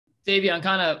Savion,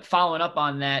 kind of following up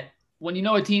on that, when you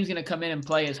know a team's going to come in and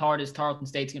play as hard as Tarleton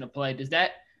State's going to play, does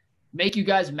that make you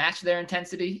guys match their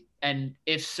intensity? And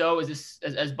if so, is this,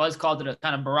 as Buzz called it, a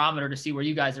kind of barometer to see where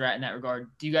you guys are at in that regard?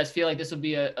 Do you guys feel like this will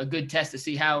be a good test to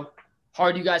see how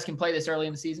hard you guys can play this early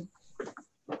in the season?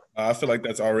 I feel like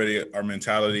that's already our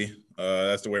mentality.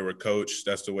 That's the way we're coached.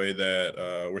 That's the way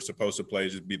that we're supposed to play,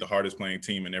 just be the hardest playing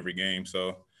team in every game.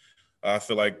 So I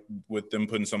feel like with them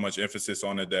putting so much emphasis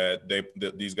on it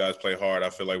that these guys play hard, I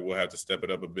feel like we'll have to step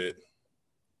it up a bit.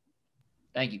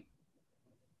 Thank you.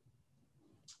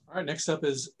 All right, next up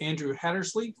is Andrew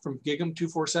Hattersley from Gig'em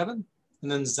 247,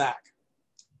 and then Zach.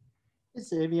 Hey,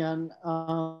 Savion.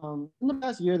 In the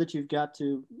past year that you've got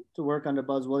to work under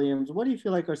Buzz Williams, what do you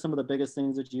feel like are some of the biggest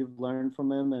things that you've learned from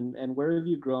him, and where have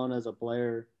you grown as a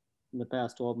player in the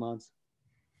past 12 months?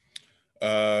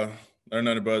 Learning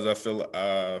under Buzz, I feel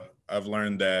I've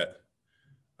learned that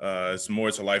it's more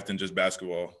to life than just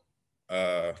basketball.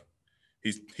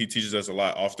 He teaches us a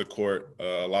lot off the court,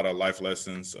 a lot of life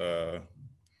lessons.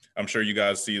 I'm sure you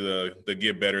guys see the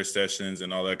get better sessions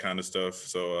and all that kind of stuff.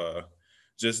 So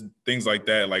just things like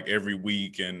that, like every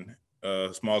week, and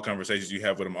small conversations you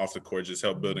have with him off the court just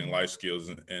help building life skills.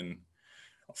 And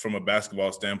from a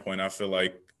basketball standpoint, I feel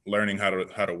like learning how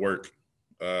to work,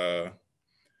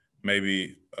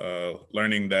 maybe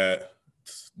learning that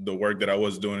the work that I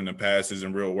was doing in the past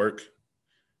isn't real work,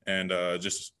 and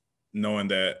just knowing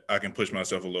that I can push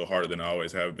myself a little harder than I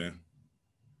always have been.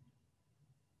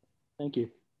 Thank you.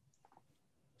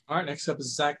 All right, next up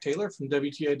is Zach Taylor from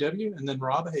WTAW, and then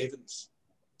Rob Havens.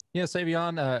 Yeah,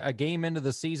 Savion, a game into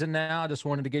the season now. I just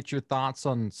wanted to get your thoughts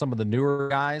on some of the newer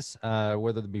guys,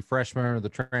 whether they be freshmen or the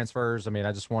transfers. I mean,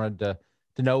 I just wanted to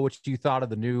know what you thought of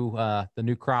the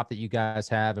new crop that you guys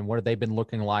have, and what have they been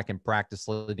looking like in practice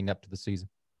leading up to the season?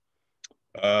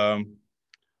 I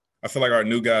feel like our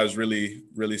new guys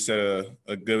really set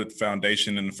a good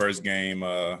foundation in the first game.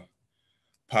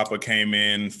 Papa came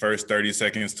in first 30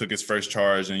 seconds, took his first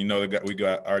charge, and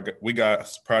we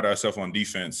got pride ourselves on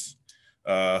defense.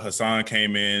 Hassan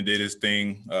came in, did his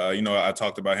thing. I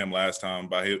talked about him last time,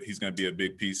 but he's going to be a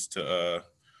big piece to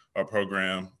our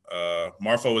program.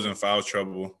 Marfo was in foul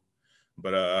trouble,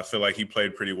 but I feel like he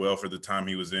played pretty well for the time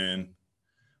he was in.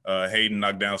 Hayden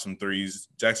knocked down some threes.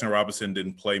 Jackson Robinson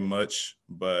didn't play much,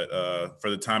 but for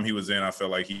the time he was in, I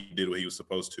felt like he did what he was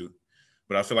supposed to.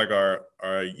 But I feel like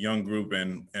our young group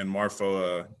and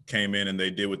Marfo came in and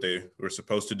they did what they were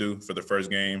supposed to do for the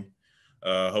first game.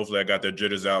 Hopefully I got their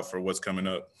jitters out for what's coming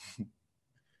up.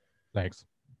 Thanks.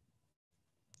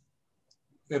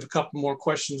 We have a couple more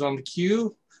questions on the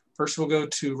queue. First, we'll go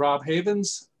to Rob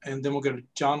Havens, and then we'll go to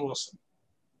John Wilson.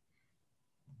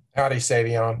 Howdy,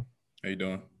 Savion. How you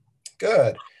doing?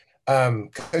 Good.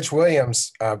 Coach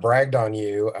Williams bragged on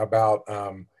you about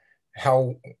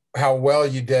how well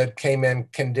you came in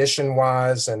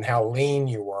condition-wise, and how lean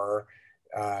you were,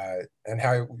 and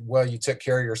how well you took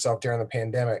care of yourself during the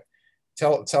pandemic.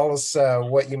 Tell us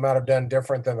what you might have done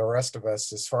different than the rest of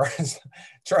us as far as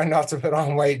trying not to put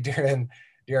on weight during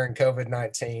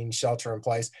COVID-19 shelter in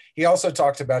place. He also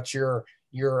talked about your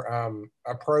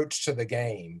approach to the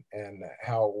game and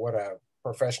what a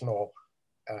professional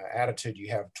attitude you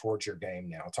have towards your game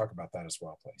now. Talk about that as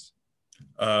well, please.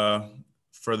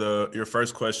 For your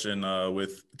first question,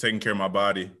 with taking care of my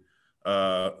body,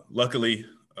 luckily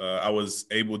I was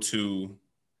able to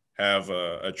have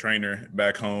a trainer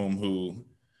back home who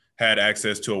had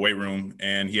access to a weight room,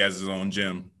 and he has his own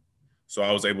gym. So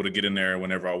I was able to get in there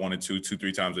whenever I wanted to,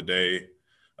 2-3 times a day,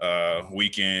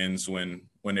 weekends when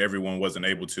everyone wasn't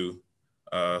able to.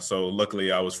 So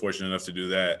luckily I was fortunate enough to do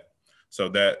that. So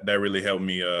that really helped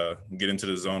me get into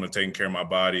the zone of taking care of my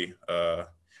body.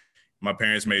 My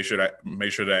parents made sure that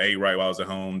I ate right while I was at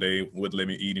home. They wouldn't let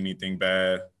me eat anything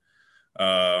bad.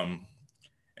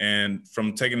 And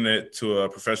from taking it to a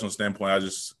professional standpoint, I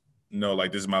just know,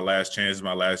 like, this is my last chance, this is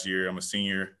my last year. I'm a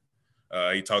senior.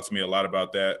 He talked to me a lot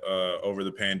about that over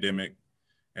the pandemic,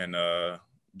 and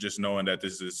just knowing that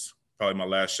this is probably my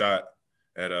last shot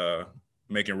at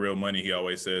making real money, he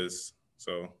always says.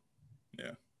 So,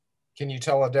 yeah. Can you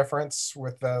tell a difference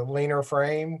with the leaner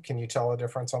frame? Can you tell a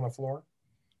difference on the floor?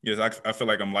 Yes, I feel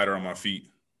like I'm lighter on my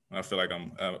feet. I feel like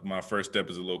my first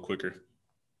step is a little quicker.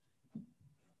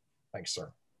 Thanks,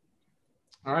 sir.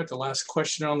 All right, the last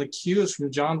question on the queue is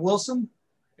from John Wilson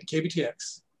at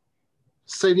KBTX.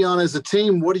 Savion, as a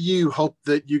team, what do you hope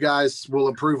that you guys will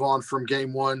improve on from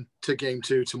game 1 to game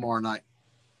 2 tomorrow night?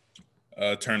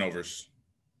 Turnovers.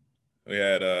 We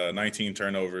had 19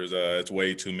 turnovers. It's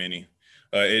way too many.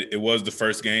 It was the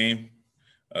first game.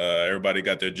 Everybody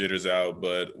got their jitters out,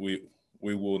 but we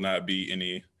will not be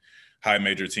any high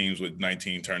major teams with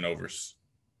 19 turnovers.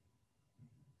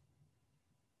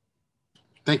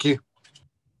 Thank you.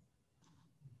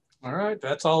 All right.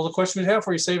 That's all the questions we have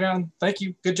for you, Savion. Thank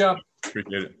you. Good job.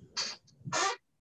 Appreciate it.